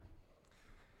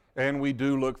And we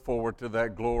do look forward to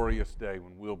that glorious day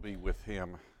when we'll be with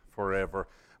Him forever.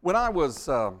 When I was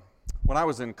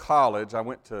in college, I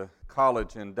went to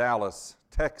college in Dallas,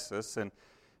 Texas, and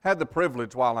had the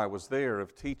privilege while I was there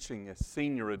of teaching a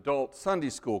senior adult Sunday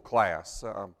school class.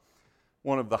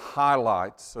 One of the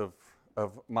highlights of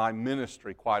my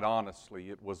ministry, quite honestly.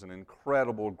 It was an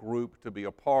incredible group to be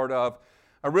a part of.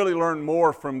 I really learned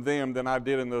more from them than I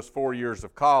did in those 4 years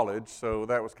of college, so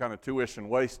that was kind of tuition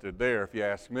wasted there, if you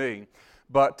ask me.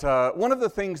 But one of the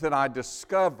things that I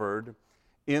discovered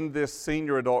in this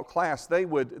senior adult class, they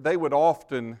would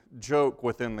often joke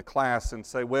within the class and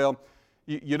say, well,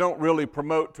 you don't really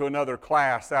promote to another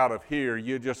class out of here,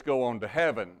 you just go on to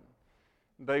heaven.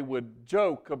 They would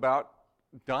joke about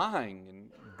dying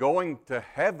and going to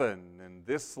heaven and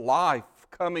this life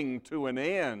coming to an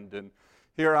end. And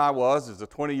here I was as a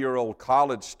 20-year-old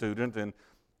college student, and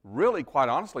really, quite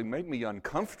honestly, made me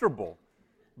uncomfortable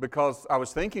because I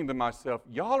was thinking to myself,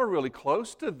 y'all are really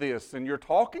close to this and you're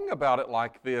talking about it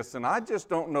like this, and I just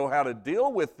don't know how to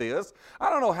deal with this. I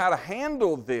don't know how to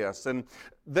handle this. And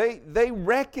they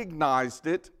recognized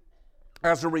it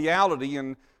as a reality.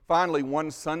 And finally, one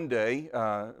Sunday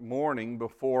morning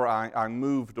before I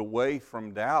moved away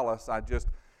from Dallas, I just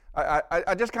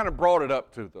kind of brought it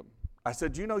up to them. I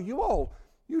said,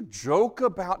 you joke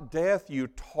about death, you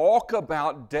talk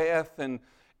about death, and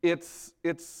it's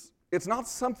not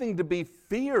something to be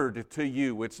feared to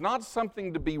you. It's not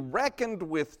something to be reckoned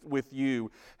with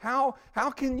you. How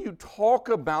can you talk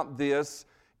about this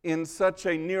in such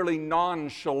a nearly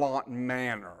nonchalant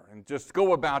manner and just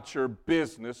go about your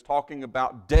business talking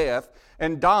about death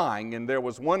and dying? And there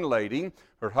was one lady,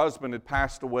 her husband had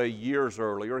passed away years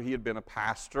earlier. He had been a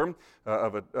pastor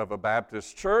of a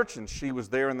Baptist church, and she was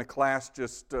there in the class,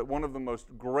 just one of the most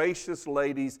gracious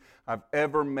ladies I've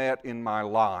ever met in my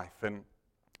life. And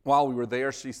while we were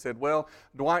there, she said, well,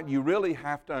 Dwight, you really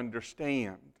have to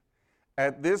understand,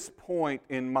 at this point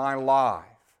in my life,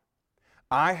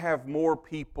 I have more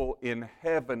people in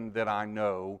heaven that I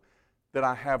know than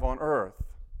I have on earth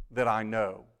that I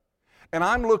know. And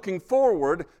I'm looking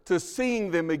forward to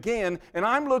seeing them again, and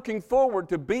I'm looking forward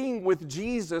to being with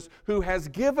Jesus, who has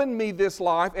given me this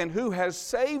life and who has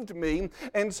saved me.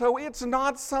 And so it's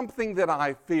not something that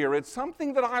I fear. It's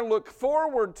something that I look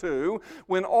forward to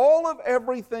when all of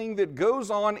everything that goes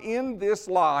on in this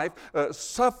life,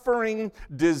 suffering,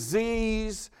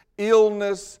 disease,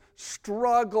 illness,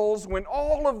 struggles, when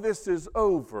all of this is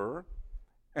over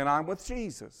and I'm with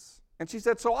Jesus. And she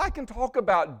said, so I can talk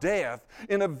about death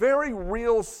in a very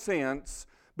real sense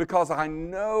because I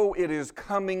know it is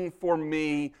coming for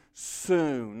me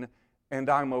soon, and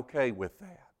I'm okay with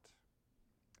that.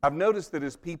 I've noticed that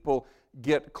as people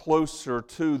get closer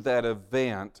to that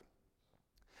event,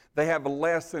 they have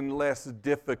less and less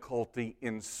difficulty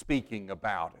in speaking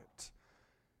about it.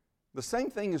 The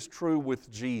same thing is true with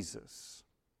Jesus.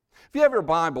 If you have your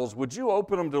Bibles, would you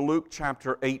open them to Luke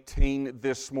chapter 18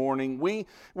 this morning?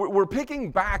 We're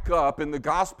picking back up in the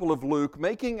Gospel of Luke,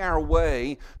 making our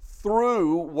way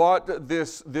through what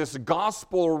this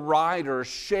gospel writer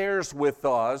shares with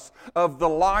us of the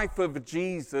life of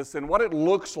Jesus and what it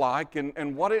looks like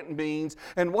and what it means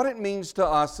to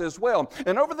us as well.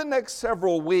 And over the next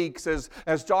several weeks,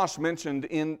 as Josh mentioned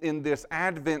in this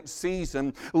Advent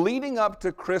season, leading up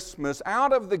to Christmas,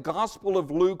 out of the Gospel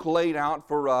of Luke laid out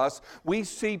for us, we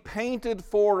see painted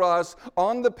for us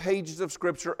on the pages of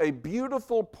Scripture a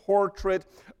beautiful portrait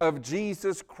of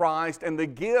Jesus Christ and the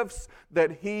gifts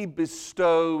that He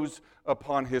bestows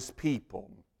upon His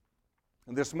people.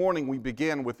 And this morning we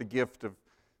begin with the gift of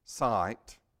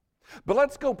sight. But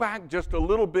let's go back just a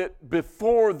little bit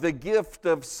before the gift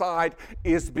of sight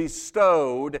is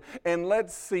bestowed, and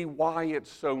let's see why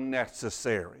it's so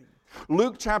necessary.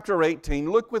 Luke chapter 18,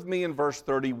 look with me in verse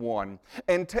 31.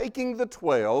 And taking the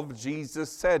 12, Jesus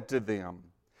said to them,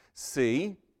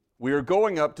 see, we are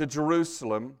going up to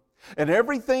Jerusalem, and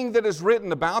everything that is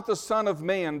written about the Son of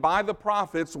Man by the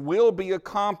prophets will be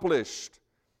accomplished.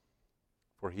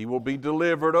 For He will be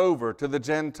delivered over to the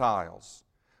Gentiles,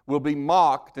 will be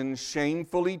mocked and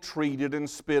shamefully treated and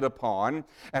spit upon,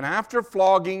 and after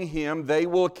flogging Him, they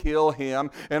will kill Him,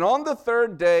 and on the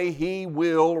third day He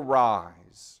will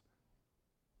rise.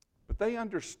 But they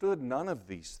understood none of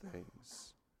these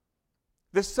things.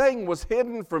 This saying was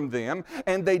hidden from them,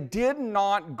 and they did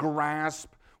not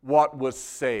grasp what was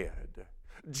said.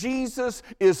 Jesus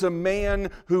is a man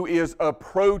who is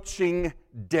approaching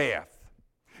death.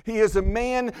 He is a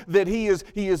man that he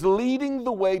is leading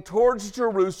the way towards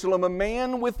Jerusalem, a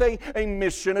man with a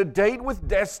mission, a date with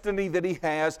destiny that he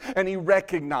has, and he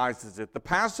recognizes it. The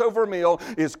Passover meal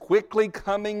is quickly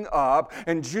coming up,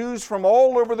 and Jews from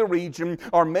all over the region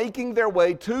are making their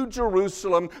way to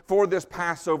Jerusalem for this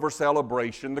Passover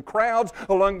celebration. The crowds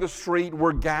along the street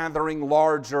were gathering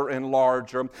larger and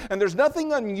larger, and there's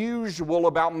nothing unusual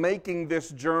about making this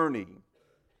journey.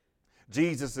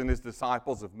 Jesus and his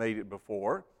disciples have made it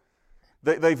before.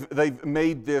 They've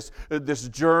made this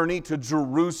journey to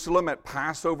Jerusalem at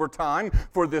Passover time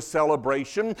for this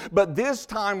celebration. But this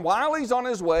time, while he's on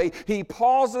his way, he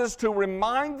pauses to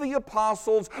remind the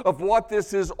apostles of what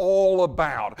this is all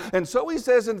about. And so he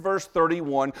says in verse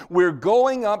 31, we're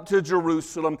going up to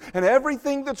Jerusalem, and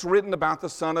everything that's written about the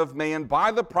Son of Man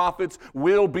by the prophets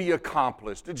will be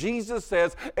accomplished. Jesus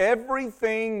says,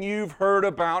 everything you've heard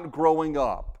about growing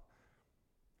up,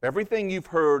 everything you've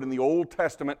heard in the Old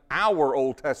Testament, our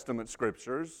Old Testament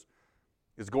scriptures,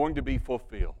 is going to be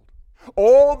fulfilled.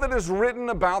 All that is written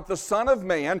about the Son of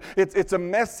Man, it's a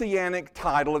messianic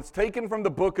title. It's taken from the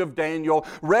book of Daniel,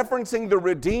 referencing the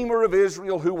Redeemer of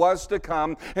Israel who was to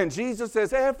come. And Jesus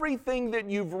says, everything that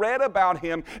you've read about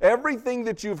him, everything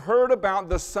that you've heard about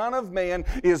the Son of Man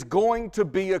is going to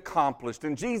be accomplished.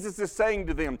 And Jesus is saying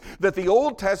to them that the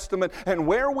Old Testament and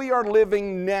where we are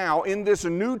living now in this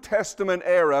New Testament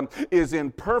era is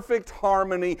in perfect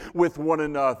harmony with one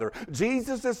another.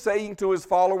 Jesus is saying to his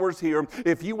followers here,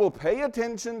 if you will pay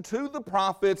attention to the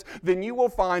prophets, then you will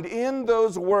find in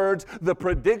those words the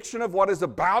prediction of what is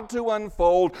about to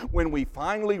unfold when we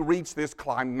finally reach this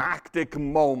climactic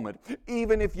moment.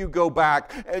 Even if you go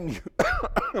back and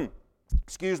you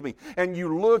and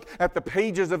you look at the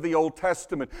pages of the Old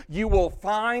Testament, you will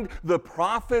find the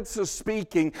prophets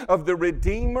speaking of the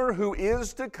Redeemer who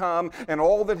is to come and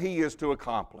all that he is to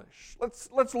accomplish.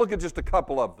 Let's look at just a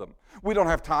couple of them. We don't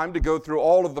have time to go through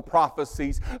all of the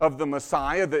prophecies of the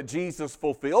Messiah that Jesus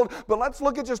fulfilled, but let's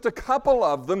look at just a couple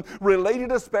of them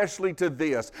related especially to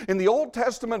this. In the Old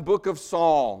Testament book of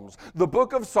Psalms,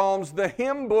 the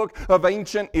hymn book of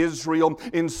ancient Israel,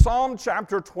 in Psalm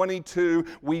chapter 22,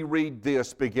 we read this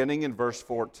beginning in verse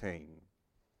 14.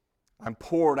 I'm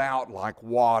poured out like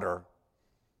water,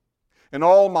 and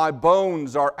all my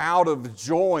bones are out of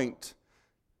joint.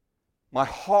 My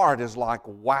heart is like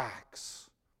wax.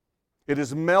 It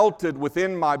is melted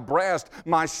within my breast.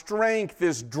 My strength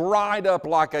is dried up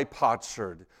like a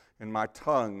potsherd, and my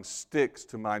tongue sticks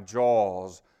to my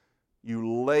jaws.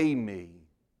 You lay me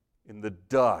in the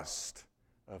dust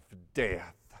of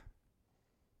death.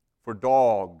 For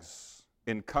dogs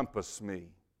encompass me.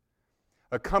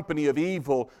 A company of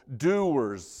evil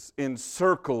doers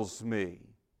encircles me.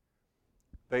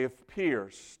 They have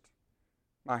pierced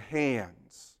my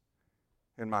hands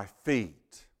and my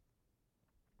feet.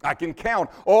 I can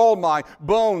count all my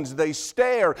bones. They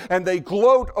stare and they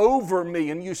gloat over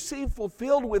me. And you see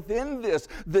fulfilled within this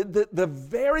the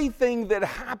very thing that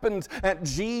happens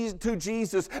to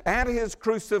Jesus at his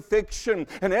crucifixion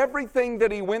and everything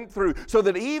that he went through. So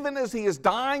that even as he is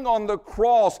dying on the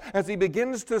cross, as he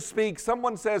begins to speak,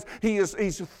 someone says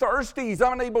he's thirsty. He's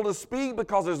unable to speak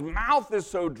because his mouth is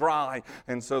so dry.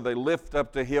 And so they lift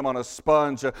up to him on a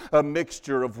sponge a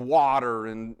mixture of water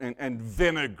and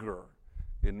vinegar,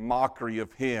 in mockery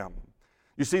of him.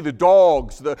 You see the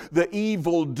dogs, the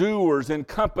evil doers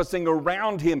encompassing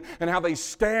around him, and how they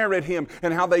stare at him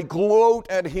and how they gloat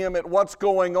at him at what's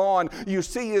going on. You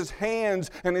see his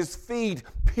hands and his feet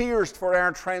pierced for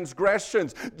our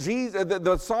transgressions.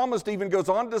 The psalmist even goes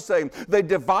on to say, they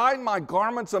divide my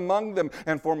garments among them,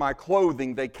 and for my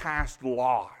clothing they cast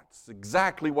lots.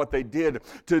 Exactly what they did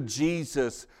to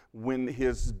Jesus when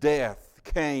his death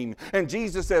came. And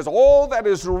Jesus says, all that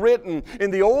is written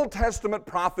in the Old Testament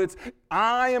prophets,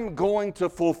 I am going to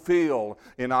fulfill.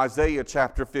 In Isaiah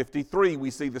chapter 53,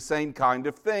 we see the same kind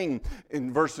of thing.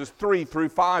 In verses 3 through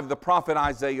 5, the prophet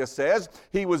Isaiah says,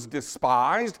 he was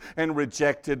despised and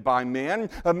rejected by men,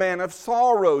 a man of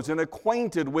sorrows and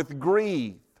acquainted with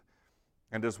grief.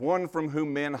 And as one from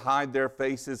whom men hide their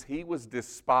faces, he was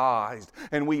despised,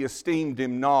 and we esteemed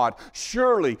him not.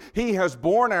 Surely he has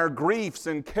borne our griefs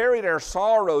and carried our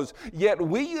sorrows, yet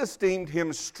we esteemed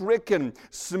him stricken,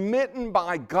 smitten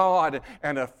by God,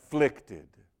 and afflicted.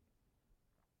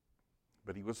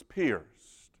 But he was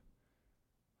pierced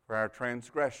for our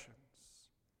transgressions.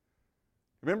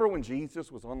 Remember when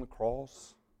Jesus was on the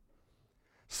cross?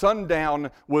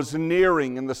 Sundown was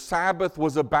nearing, and the Sabbath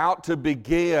was about to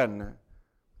begin.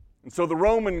 And so the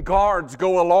Roman guards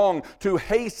go along to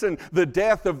hasten the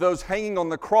death of those hanging on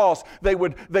the cross. They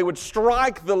would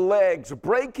strike the legs,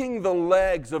 breaking the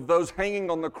legs of those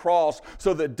hanging on the cross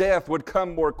so that death would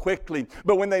come more quickly.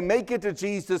 But when they make it to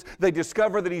Jesus, they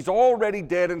discover that He's already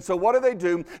dead. And so what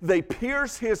do? They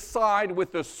pierce His side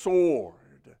with a sword.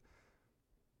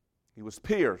 He was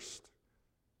pierced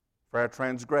for our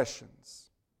transgressions.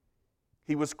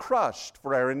 He was crushed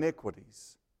for our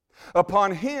iniquities.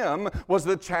 Upon Him was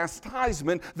the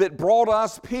chastisement that brought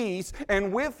us peace,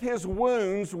 and with His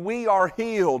wounds we are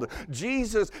healed.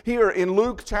 Jesus here in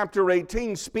Luke chapter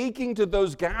 18, speaking to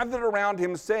those gathered around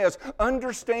Him, says,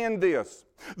 understand this.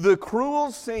 The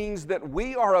cruel scenes that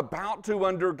we are about to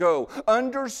undergo,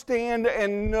 understand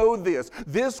and know this.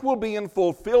 This will be in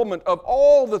fulfillment of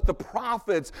all that the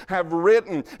prophets have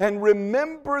written. And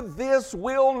remember, this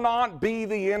will not be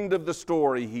the end of the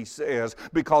story, He says,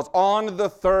 because on the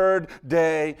third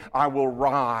day I will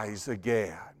rise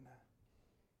again.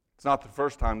 It's not the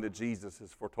first time that Jesus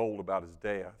has foretold about His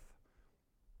death.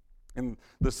 In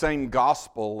the same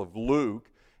Gospel of Luke,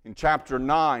 in chapter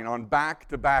 9, on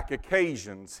back-to-back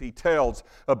occasions, He tells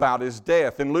about His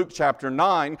death. In Luke chapter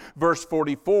 9, verse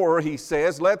 44, He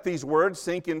says, let these words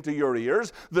sink into your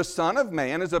ears. The Son of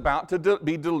Man is about to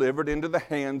be delivered into the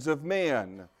hands of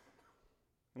men.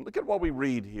 And look at what we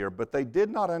read here. But they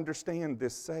did not understand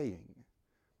this saying.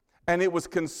 And it was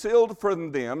concealed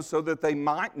from them so that they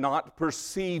might not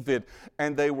perceive it.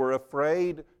 And they were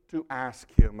afraid to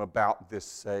ask Him about this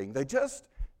saying. They just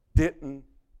didn't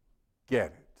get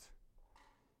it.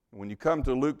 When you come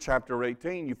to Luke chapter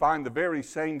 18, you find the very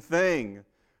same thing.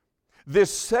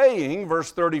 This saying,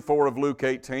 verse 34 of Luke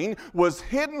 18, was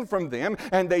hidden from them,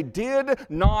 and they did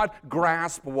not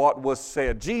grasp what was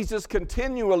said. Jesus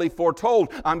continually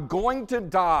foretold, I'm going to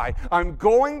die, I'm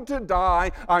going to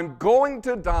die, I'm going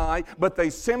to die, but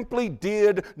they simply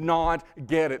did not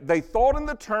get it. They thought in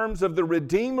the terms of the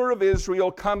Redeemer of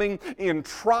Israel coming in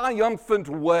triumphant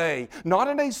way, not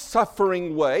in a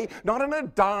suffering way, not in a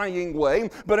dying way,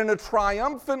 but in a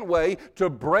triumphant way to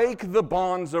break the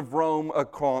bonds of Rome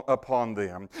upon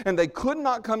them. And they could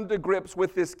not come to grips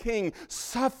with this king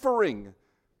suffering.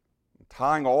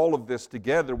 Tying all of this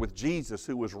together with Jesus,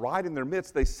 who was right in their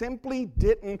midst, they simply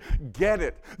didn't get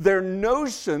it. Their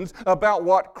notions about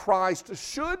what Christ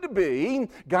should be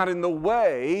got in the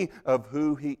way of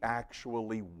who He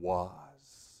actually was.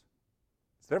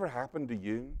 Has it ever happened to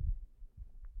you?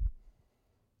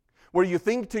 Where you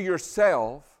think to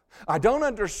yourself, I don't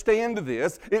understand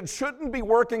this. It shouldn't be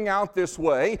working out this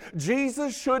way.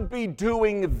 Jesus should be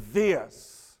doing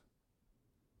this.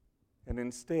 And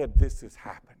instead, this is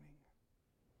happening.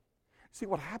 See,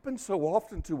 what happens so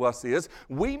often to us is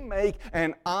we make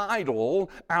an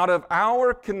idol out of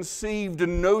our conceived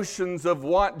notions of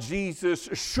what Jesus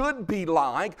should be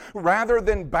like rather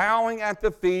than bowing at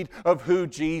the feet of who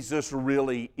Jesus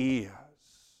really is.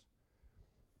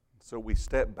 So we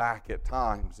step back at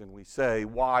times and we say,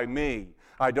 why me?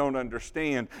 I don't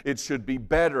understand. It should be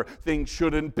better. Things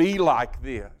shouldn't be like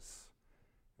this.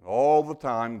 And all the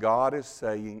time God is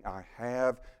saying, I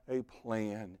have a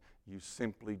plan you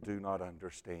simply do not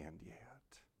understand yet.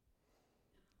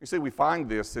 You see, we find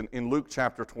this in Luke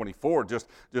chapter 24. Just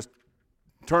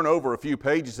turn over a few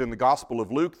pages in the Gospel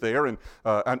of Luke there, and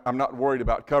I'm not worried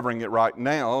about covering it right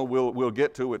now. We'll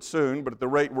get to it soon, but at the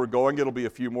rate we're going, it'll be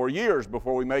a few more years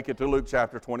before we make it to Luke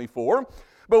chapter 24.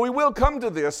 But we will come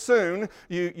to this soon.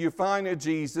 You find that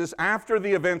Jesus, after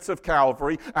the events of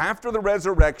Calvary, after the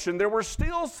resurrection, there were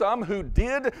still some who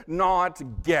did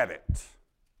not get it.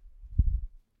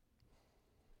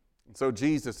 And so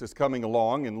Jesus is coming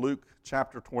along in Luke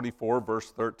chapter 24, verse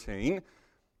 13.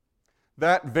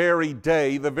 That very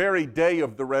day, the very day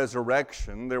of the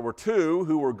resurrection, there were two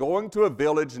who were going to a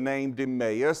village named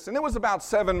Emmaus, and it was about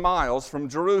 7 miles from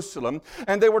Jerusalem,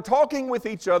 and they were talking with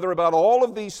each other about all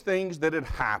of these things that had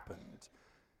happened.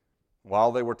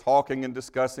 While they were talking and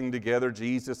discussing together,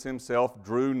 Jesus Himself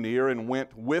drew near and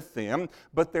went with them,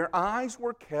 but their eyes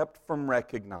were kept from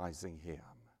recognizing Him.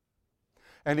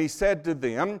 And He said to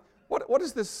them, What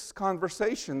is this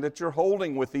conversation that you're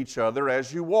holding with each other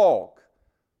as you walk?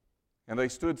 And they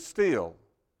stood still,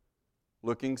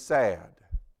 looking sad.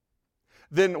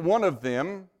 Then one of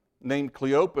them, named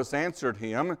Cleopas, answered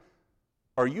him,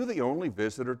 Are you the only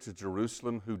visitor to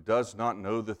Jerusalem who does not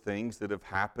know the things that have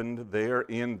happened there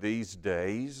in these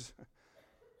days?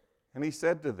 And He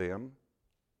said to them,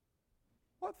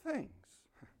 What things?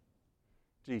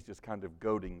 Jesus kind of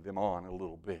goading them on a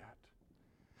little bit.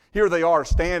 Here they are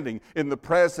standing in the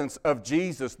presence of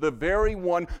Jesus, the very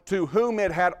one to whom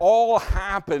it had all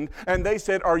happened. And they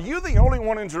said, Are you the only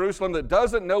one in Jerusalem that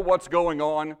doesn't know what's going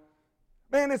on?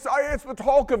 Man, it's the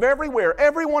talk of everywhere.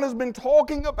 Everyone has been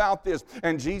talking about this.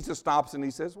 And Jesus stops and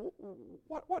he says,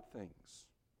 what things?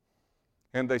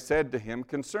 And they said to him,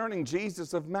 concerning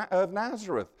Jesus of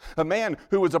Nazareth, a man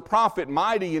who was a prophet,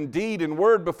 mighty in deed and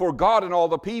word before God and all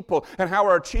the people, and how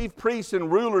our chief priests and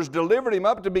rulers delivered him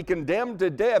up to be condemned to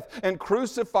death and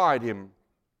crucified him.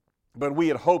 But we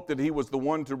had hoped that he was the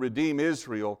one to redeem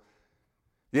Israel.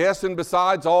 Yes, and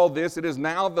besides all this, it is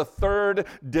now the third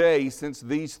day since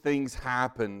these things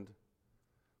happened.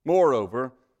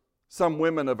 Moreover, some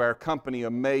women of our company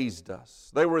amazed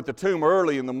us. They were at the tomb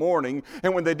early in the morning,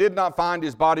 and when they did not find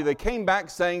his body, they came back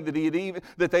saying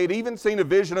that they had even seen a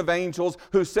vision of angels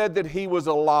who said that he was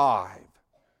alive.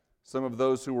 Some of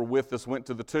those who were with us went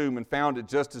to the tomb and found it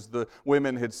just as the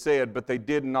women had said, but they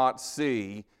did not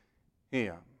see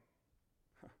him.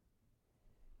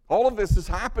 All of this has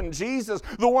happened. Jesus,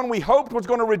 the one we hoped was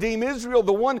going to redeem Israel,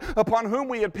 the one upon whom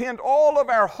we had pinned all of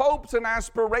our hopes and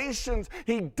aspirations,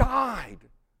 he died.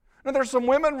 Now there's some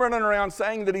women running around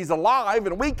saying that he's alive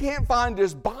and we can't find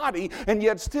his body, and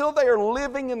yet still they are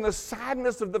living in the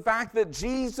sadness of the fact that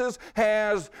Jesus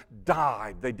has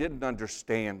died. They didn't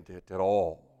understand it at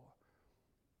all.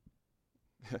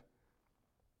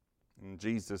 And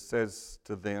Jesus says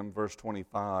to them, verse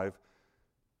 25,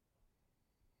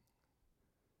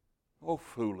 "O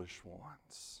foolish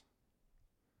ones,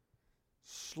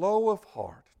 slow of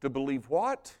heart to believe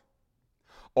what?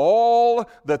 All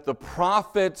that the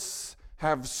prophets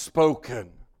have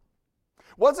spoken.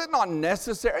 Was it not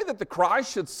necessary that the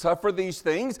Christ should suffer these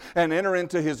things and enter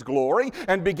into his glory?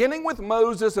 And beginning with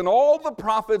Moses and all the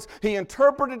prophets, he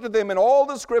interpreted to them in all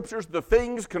the scriptures the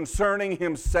things concerning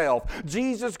himself."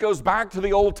 Jesus goes back to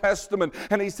the Old Testament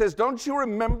and he says, don't you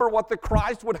remember what the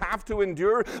Christ would have to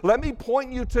endure? Let me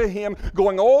point you to him,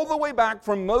 going all the way back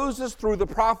from Moses through the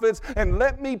prophets, and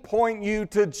let me point you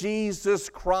to Jesus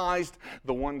Christ,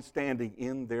 the one standing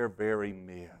in their very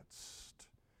midst.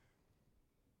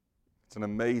 It's an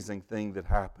amazing thing that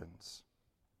happens.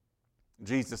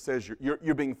 Jesus says,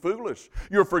 you're being foolish.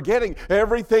 You're forgetting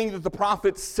everything that the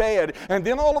prophets said. And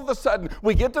then all of a sudden,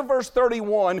 we get to verse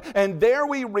 31, and there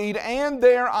we read, and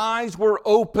their eyes were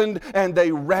opened, and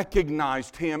they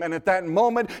recognized him. And at that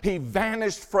moment, he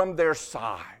vanished from their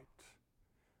sight.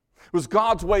 It was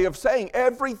God's way of saying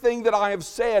everything that I have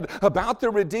said about the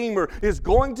Redeemer is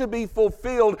going to be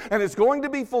fulfilled, and it's going to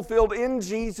be fulfilled in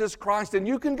Jesus Christ. And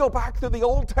you can go back to the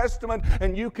Old Testament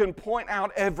and you can point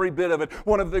out every bit of it.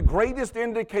 One of the greatest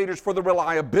indicators for the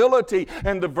reliability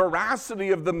and the veracity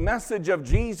of the message of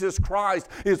Jesus Christ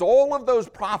is all of those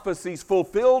prophecies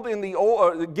fulfilled in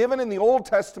the given in the Old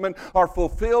Testament are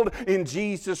fulfilled in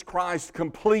Jesus Christ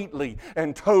completely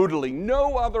and totally.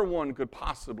 No other one could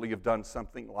possibly have done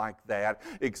something like that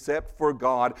except for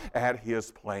God at his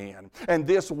plan. And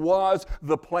this was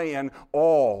the plan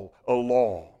all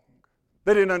along.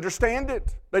 They didn't understand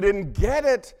it. They didn't get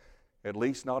it, at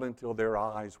least not until their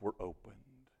eyes were opened.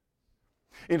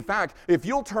 In fact, if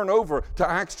you'll turn over to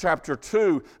Acts chapter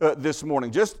 2 this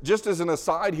morning, just as an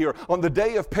aside here, on the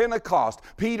day of Pentecost,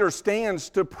 Peter stands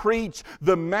to preach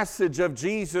the message of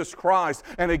Jesus Christ.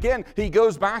 And again, he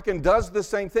goes back and does the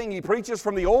same thing. He preaches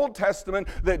from the Old Testament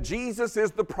that Jesus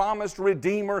is the promised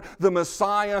Redeemer, the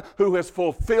Messiah who has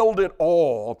fulfilled it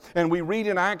all. And we read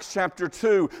in Acts chapter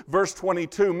 2, verse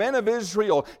 22, "Men of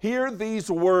Israel, hear these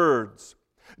words.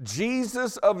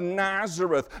 Jesus of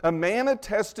Nazareth, a man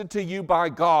attested to you by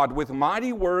God with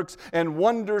mighty works and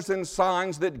wonders and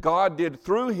signs that God did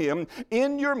through him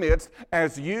in your midst,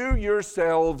 as you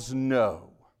yourselves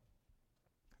know."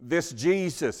 This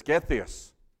Jesus, get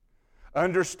this,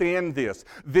 understand this.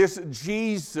 This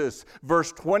Jesus,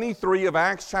 verse 23 of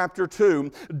Acts chapter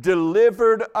 2,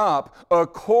 delivered up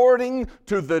according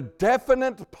to the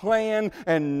definite plan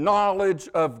and knowledge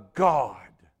of God.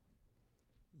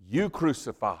 You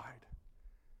crucified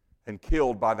and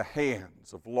killed by the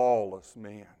hands of lawless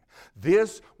men.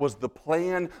 This was the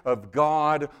plan of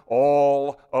God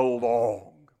all along.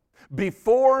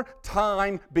 Before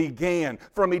time began,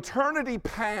 from eternity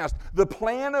past, the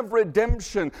plan of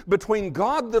redemption between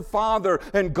God the Father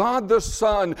and God the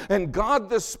Son and God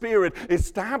the Spirit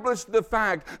established the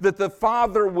fact that the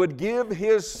Father would give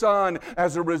his Son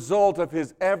as a result of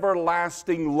his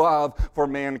everlasting love for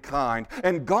mankind.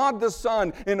 And God the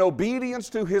Son, in obedience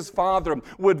to his Father,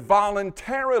 would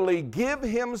voluntarily give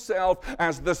himself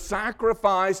as the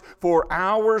sacrifice for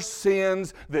our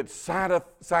sins that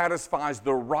satisfies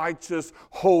the righteous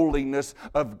holiness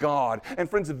of God. And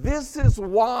friends, this is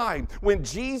why when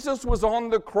Jesus was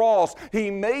on the cross, he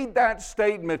made that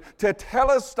statement,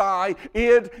 "Tetelestai,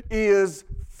 it is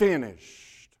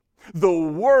finished. The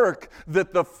work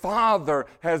that the Father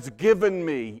has given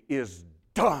me is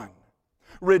done.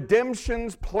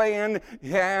 Redemption's plan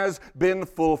has been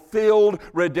fulfilled.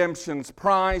 Redemption's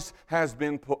price has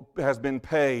been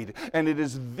paid. And it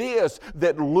is this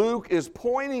that Luke is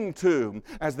pointing to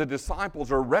as the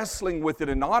disciples are wrestling with it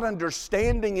and not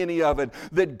understanding any of it,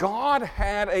 that God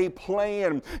had a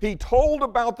plan. He told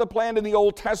about the plan in the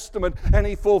Old Testament, and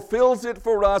He fulfills it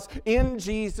for us in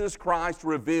Jesus Christ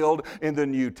revealed in the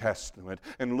New Testament.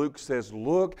 And Luke says,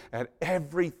 look at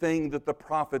everything that the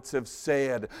prophets have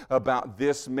said about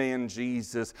this man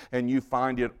Jesus, and you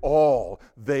find it all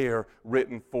there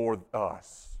written for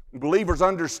us. Believers,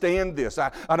 understand this.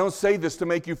 I don't say this to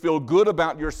make you feel good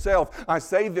about yourself. I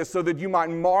say this so that you might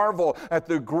marvel at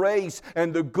the grace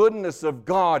and the goodness of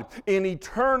God. In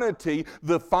eternity,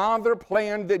 the Father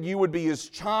planned that you would be His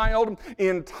child.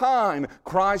 In time,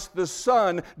 Christ the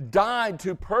Son died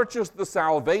to purchase the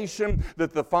salvation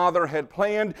that the Father had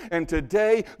planned. And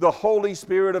today, the Holy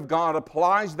Spirit of God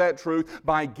applies that truth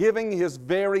by giving His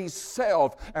very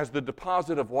self as the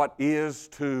deposit of what is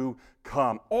to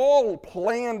come. All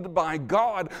planned by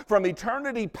God from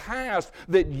eternity past,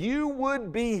 that you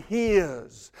would be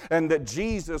His and that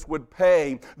Jesus would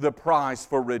pay the price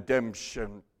for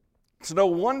redemption. It's no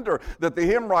wonder that the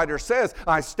hymn writer says,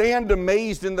 I stand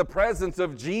amazed in the presence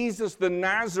of Jesus the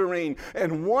Nazarene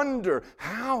and wonder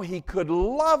how He could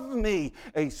love me,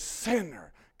 a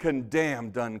sinner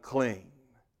condemned unclean.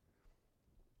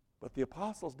 But the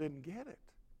apostles didn't get it.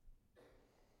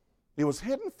 It was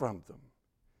hidden from them.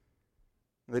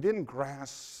 They didn't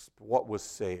grasp what was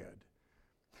said.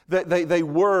 They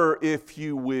were, if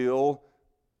you will,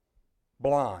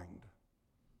 blind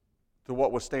to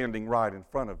what was standing right in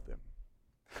front of them.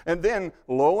 And then,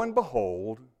 lo and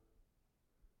behold,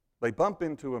 they bump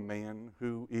into a man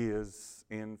who is,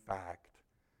 in fact,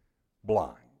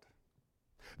 blind.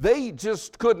 They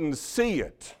just couldn't see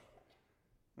it.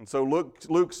 And so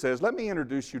Luke says, let me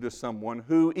introduce you to someone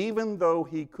who, even though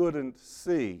he couldn't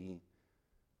see,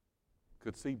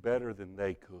 could see better than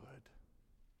they could.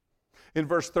 In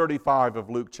verse 35 of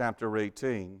Luke chapter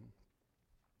 18,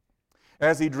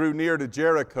 as he drew near to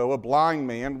Jericho, a blind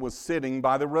man was sitting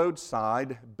by the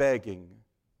roadside begging.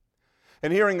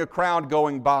 And hearing a crowd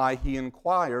going by, he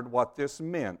inquired what this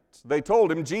meant. They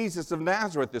told him, Jesus of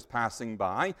Nazareth is passing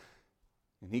by.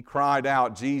 And he cried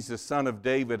out, Jesus, Son of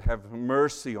David, have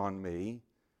mercy on me.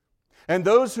 And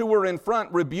those who were in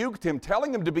front rebuked him,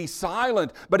 telling him to be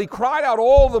silent. But he cried out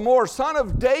all the more, Son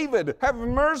of David, have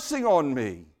mercy on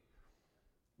me.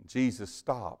 Jesus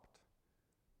stopped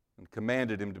and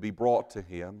commanded him to be brought to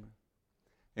him.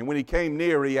 And when he came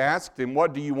near, he asked him,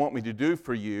 what do you want me to do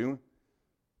for you?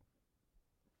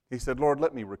 He said, Lord,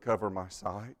 let me recover my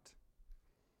sight.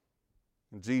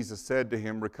 And Jesus said to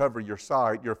him, recover your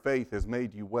sight, your faith has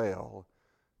made you well.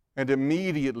 And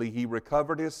immediately he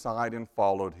recovered his sight and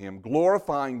followed him,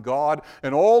 glorifying God.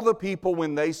 And all the people,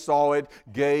 when they saw it,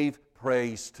 gave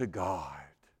praise to God.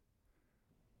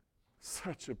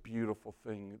 Such a beautiful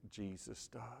thing that Jesus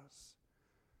does.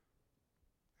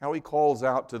 How He calls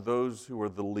out to those who are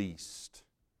the least,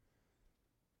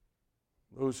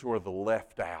 those who are the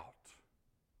left out.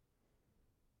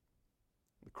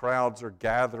 The crowds are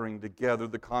gathering together.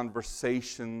 The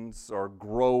conversations are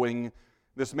growing.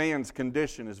 This man's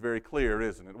condition is very clear,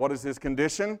 isn't it? What is his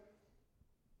condition?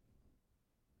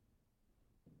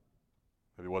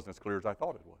 Maybe it wasn't as clear as I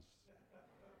thought it was.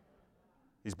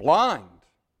 He's blind.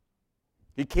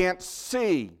 He can't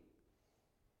see.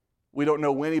 We don't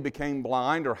know when he became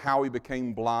blind or how he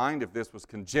became blind, if this was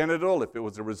congenital, if it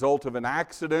was a result of an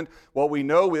accident. What we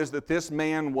know is that this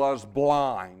man was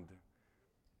blind.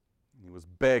 He was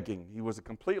begging. He was a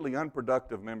completely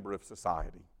unproductive member of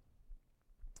society.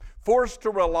 Forced to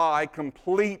rely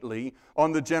completely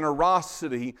on the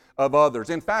generosity of others.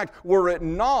 In fact, were it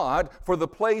not for the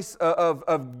place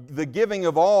of the giving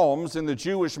of alms in the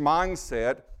Jewish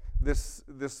mindset, this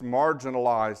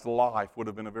marginalized life would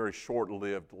have been a very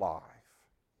short-lived life.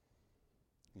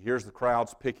 He hears the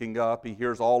crowds picking up. He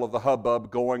hears all of the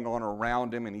hubbub going on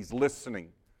around him, and he's listening.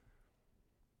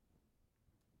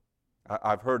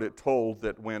 I've heard it told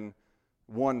that when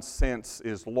one sense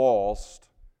is lost,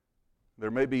 there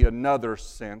may be another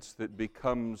sense that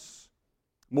becomes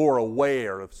more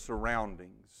aware of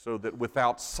surroundings, so that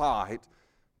without sight,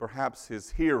 perhaps his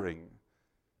hearing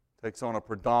takes on a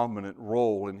predominant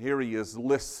role. And here he is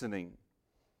listening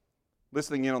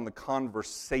in on the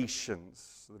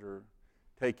conversations that are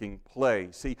taking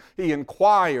place. He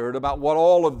inquired about what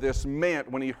all of this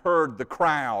meant when he heard the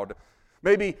crowd.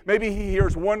 Maybe he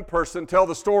hears one person tell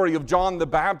the story of John the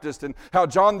Baptist and how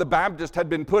John the Baptist had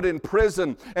been put in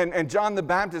prison, and John the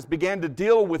Baptist began to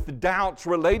deal with doubts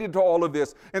related to all of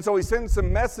this. And so he sends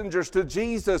some messengers to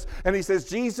Jesus, and he says,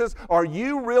 Jesus, are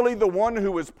you really the one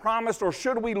who was promised, or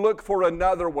should we look for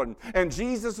another one? And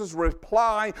Jesus'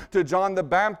 reply to John the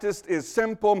Baptist is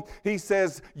simple. He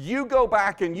says, you go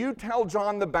back and you tell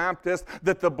John the Baptist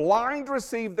that the blind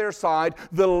receive their sight,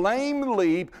 the lame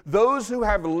leap, those who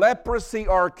have leprosy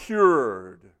are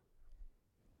cured.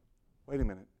 Wait a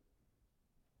minute.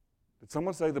 Did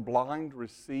someone say the blind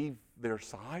receive their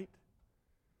sight?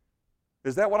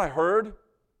 Is that what I heard?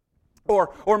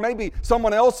 Or maybe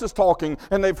someone else is talking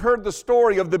and they've heard the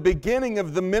story of the beginning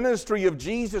of the ministry of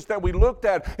Jesus that we looked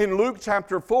at in Luke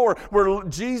chapter 4, where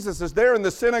Jesus is there in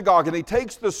the synagogue and he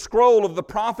takes the scroll of the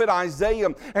prophet Isaiah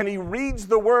and he reads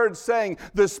the words saying,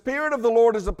 the Spirit of the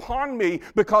Lord is upon me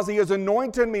because he has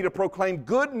anointed me to proclaim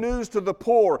good news to the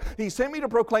poor. He sent me to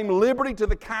proclaim liberty to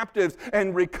the captives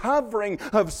and recovering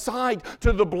of sight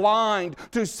to the blind,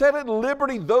 to set at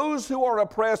liberty those who are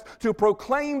oppressed, to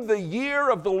proclaim the year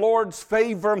of the Lord's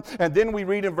favor. And then we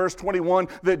read in verse 21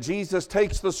 that Jesus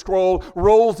takes the scroll,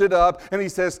 rolls it up, and he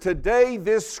says, today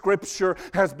this scripture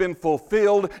has been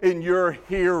fulfilled in your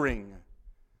hearing.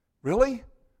 Really?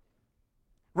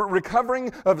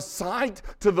 Recovering of sight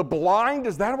to the blind?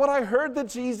 Is that what I heard that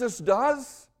Jesus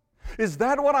does? Is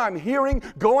that what I'm hearing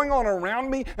going on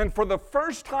around me? And for the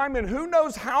first time in who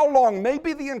knows how long,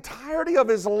 maybe the entirety of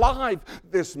his life,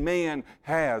 this man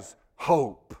has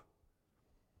hope.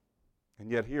 And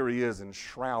yet here he is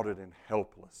enshrouded in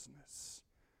helplessness.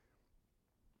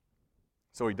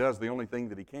 So he does the only thing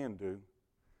that he can do.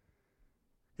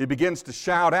 He begins to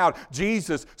shout out,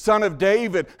 Jesus, Son of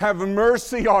David, have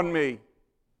mercy on me.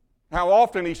 How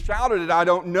often he shouted it, I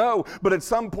don't know. But at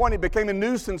some point it became a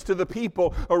nuisance to the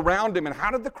people around him. And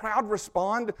how did the crowd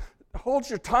respond? Hold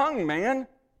your tongue, man.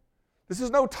 This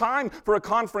is no time for a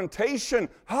confrontation.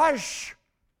 Hush!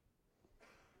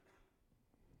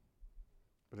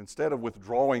 But instead of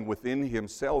withdrawing within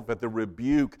himself at the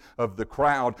rebuke of the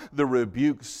crowd, the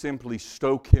rebuke simply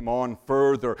stoked him on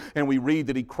further. And we read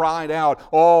that he cried out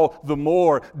all the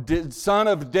more, Son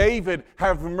of David,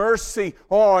 have mercy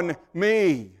on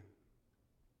me.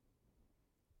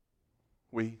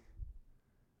 We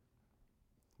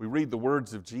read the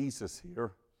words of Jesus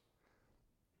here,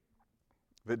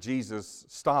 that Jesus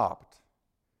stopped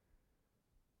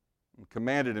and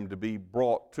commanded him to be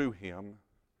brought to him.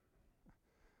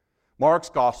 Mark's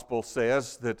gospel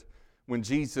says that when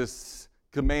Jesus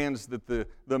commands that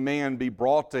the man be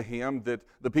brought to him, that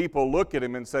the people look at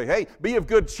him and say, hey, be of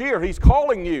good cheer, he's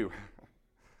calling you.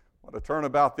 What a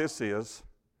turnabout this is.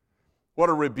 What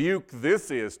a rebuke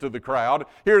this is to the crowd.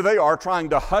 Here they are trying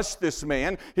to hush this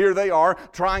man. Here they are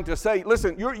trying to say,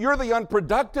 listen, you're the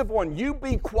unproductive one. You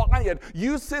be quiet.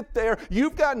 You sit there.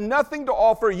 You've got nothing to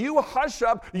offer. You hush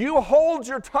up. You hold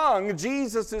your tongue.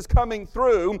 Jesus is coming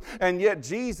through. And yet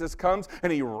Jesus comes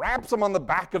and he raps him on the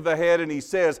back of the head and he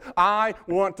says, I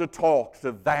want to talk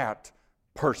to that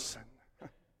person.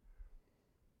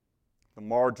 The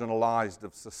marginalized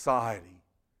of society.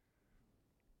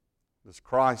 Does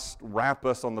Christ rap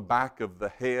us on the back of the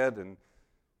head and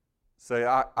say,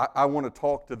 I want to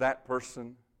talk to that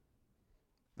person?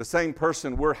 The same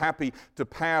person we're happy to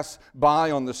pass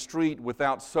by on the street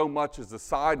without so much as a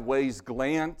sideways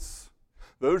glance.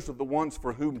 Those are the ones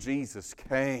for whom Jesus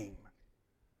came.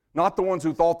 Not the ones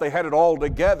who thought they had it all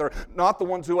together, not the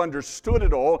ones who understood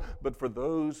it all, but for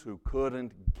those who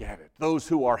couldn't get it. Those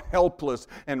who are helpless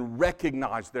and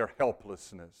recognize their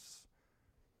helplessness.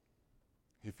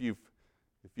 If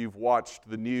you've watched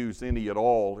the news any at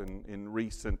all in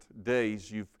recent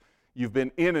days, you've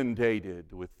been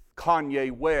inundated with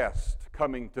Kanye West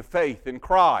coming to faith in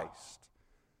Christ.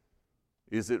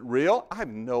 Is it real? I have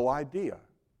no idea.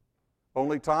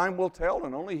 Only time will tell,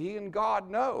 and only he and God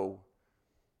know.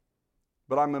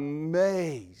 But I'm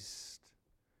amazed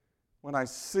when I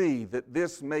see that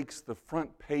this makes the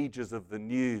front pages of the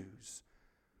news.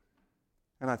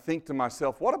 And I think to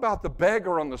myself, what about the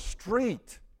beggar on the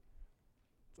street?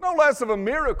 No less of a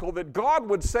miracle that God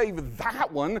would save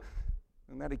that one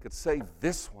and that he could save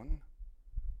this one.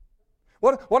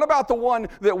 What about the one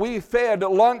that we fed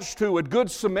lunch to at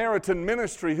Good Samaritan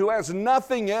Ministry who has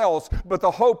nothing else but the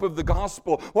hope of the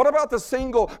gospel? What about the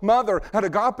single mother at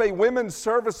Agape Women's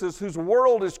Services whose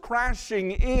world is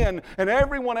crashing in and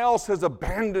everyone else has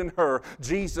abandoned her?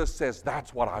 Jesus says,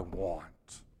 that's what I want.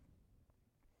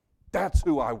 That's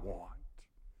who I want.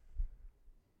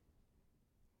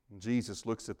 And Jesus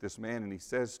looks at this man and he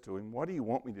says to him, what do you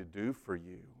want me to do for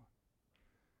you?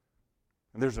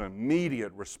 And there's an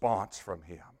immediate response from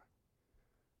him.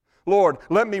 Lord,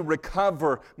 let me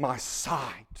recover my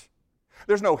sight.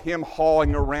 There's no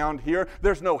him-hawing around here.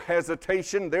 There's no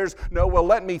hesitation. There's no, well,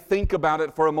 let me think about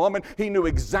it for a moment. He knew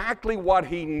exactly what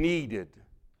he needed.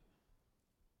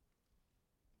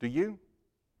 Do you?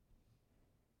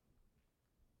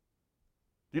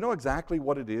 Do you know exactly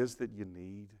what it is that you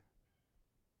need?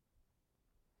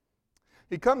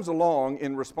 He comes along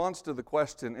in response to the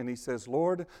question and he says,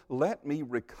 Lord, let me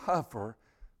recover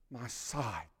my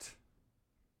sight.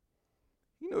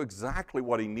 He knew exactly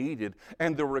what he needed,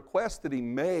 and the request that he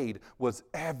made was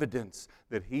evidence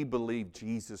that he believed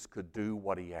Jesus could do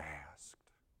what he asked.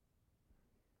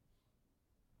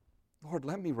 Lord,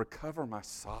 let me recover my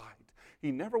sight.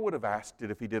 He never would have asked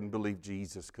it if he didn't believe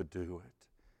Jesus could do it.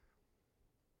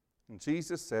 And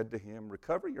Jesus said to him,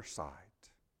 recover your sight.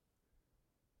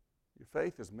 Your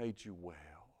faith has made you well.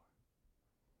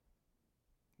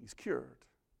 He's cured.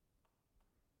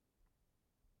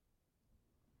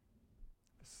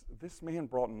 This man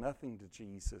brought nothing to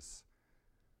Jesus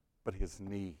but his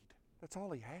need. That's all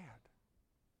he had.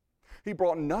 He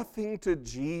brought nothing to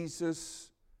Jesus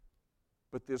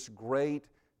but this great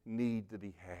need that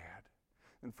he had.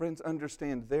 And friends,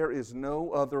 understand there is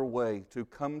no other way to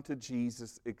come to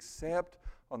Jesus except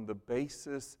on the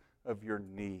basis of your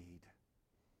need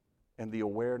and the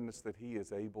awareness that he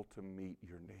is able to meet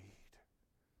your need.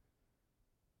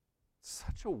 It's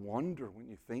such a wonder when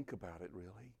you think about it,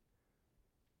 really.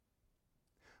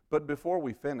 But before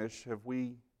we finish, have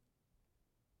we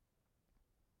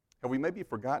maybe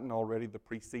forgotten already the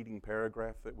preceding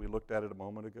paragraph that we looked at a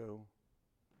moment ago?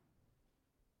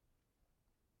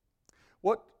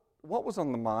 What was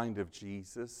on the mind of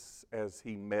Jesus as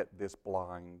he met this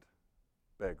blind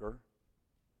beggar?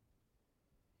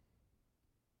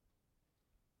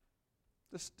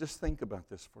 Just think about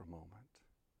this for a moment.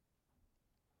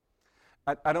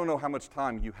 I don't know how much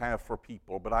time you have for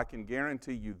people, but I can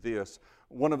guarantee you this.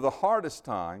 One of the hardest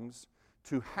times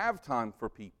to have time for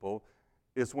people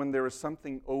is when there is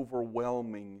something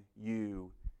overwhelming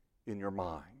you in your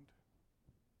mind.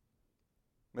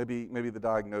 Maybe the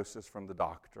diagnosis from the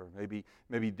doctor,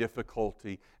 maybe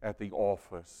difficulty at the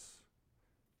office.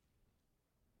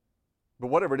 But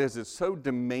whatever it is, it's so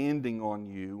demanding on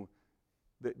you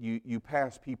that you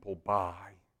pass people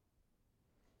by.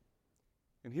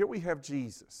 And here we have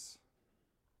Jesus,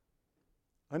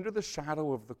 under the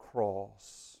shadow of the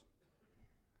cross,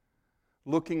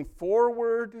 looking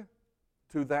forward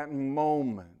to that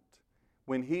moment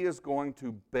when he is going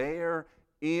to bear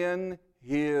in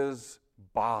his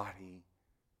body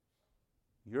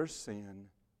your sin,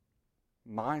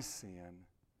 my sin,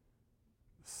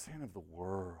 the sin of the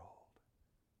world.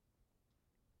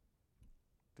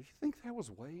 Do you think that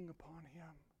was weighing upon him?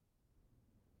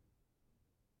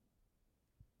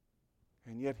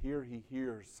 And yet here he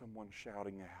hears someone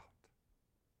shouting out.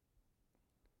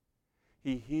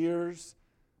 He hears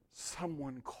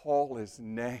someone call his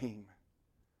name.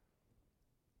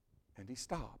 And he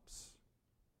stops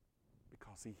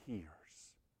because he hears.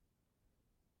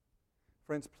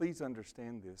 Friends, please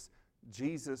understand this.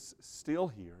 Jesus still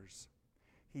hears.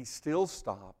 He still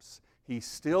stops. He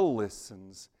still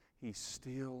listens. He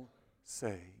still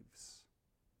saves.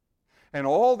 And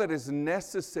all that is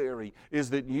necessary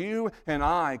is that you and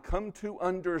I come to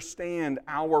understand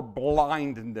our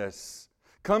blindness,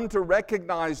 come to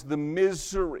recognize the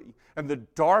misery and the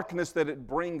darkness that it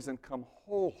brings, and come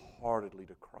wholeheartedly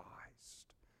to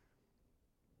Christ.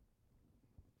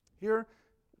 Here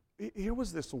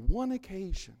was this one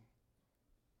occasion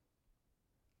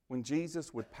when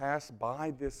Jesus would pass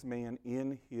by this man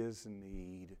in his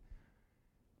need.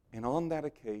 And on that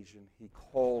occasion, he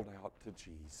called out to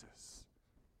Jesus.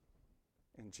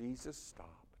 And Jesus stopped.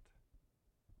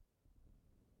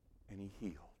 And he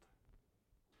healed.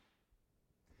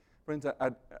 Friends,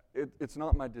 it's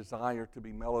not my desire to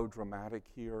be melodramatic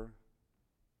here.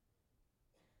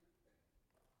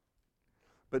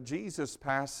 But Jesus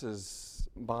passes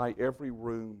by every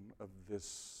row of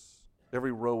this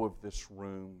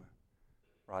room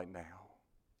right now.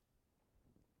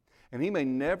 And he may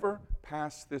never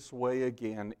pass this way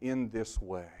again in this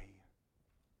way.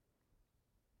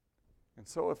 And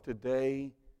so if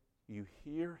today you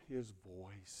hear his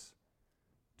voice,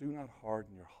 do not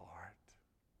harden your heart.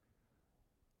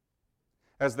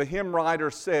 As the hymn writer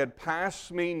said,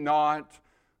 pass me not,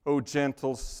 O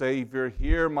gentle Savior,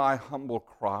 hear my humble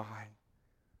cry.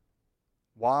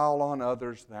 While on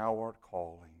others thou art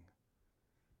calling,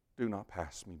 do not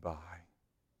pass me by.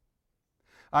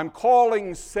 I'm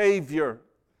calling, Savior,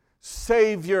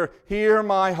 Savior, hear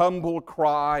my humble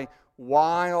cry,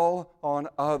 while on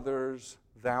others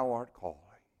thou art calling.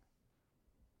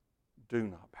 Do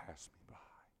not pass me by.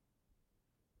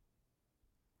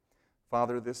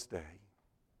 Father, this day,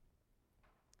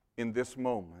 in this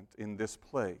moment, in this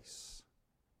place,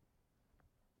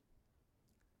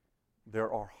 there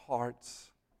are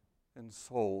hearts and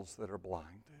souls that are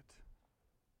blinded.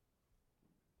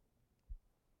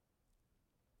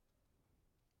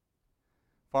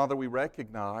 Father, we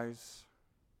recognize,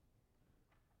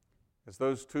 as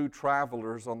those two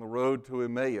travelers on the road to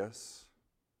Emmaus,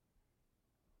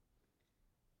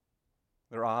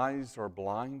 their eyes are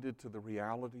blinded to the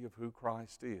reality of who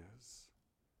Christ is.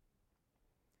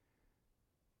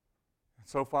 And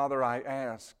so, Father, I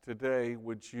ask today,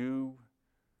 would you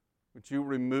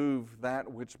remove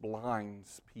that which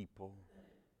blinds people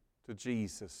to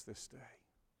Jesus this day?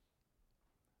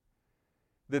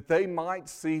 That they might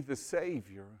see the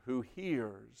Savior who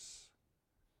hears,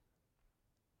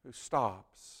 who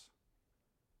stops,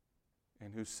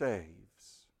 and who saves.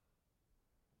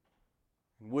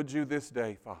 And would you this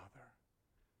day, Father,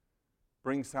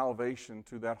 bring salvation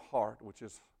to that heart which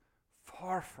is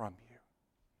far from you.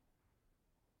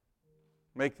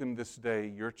 Make them this day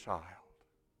your child.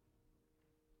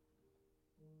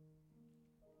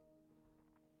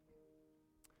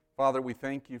 Father, we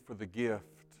thank you for the gift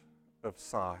of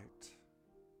sight.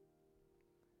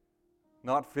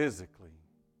 Not physically.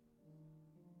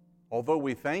 Although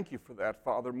we thank you for that,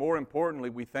 Father, more importantly,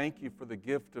 we thank you for the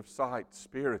gift of sight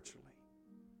spiritually.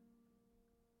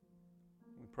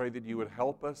 We pray that you would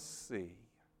help us see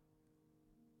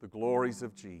the glories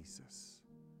of Jesus,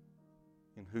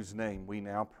 in whose name we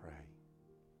now pray.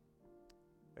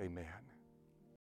 Amen.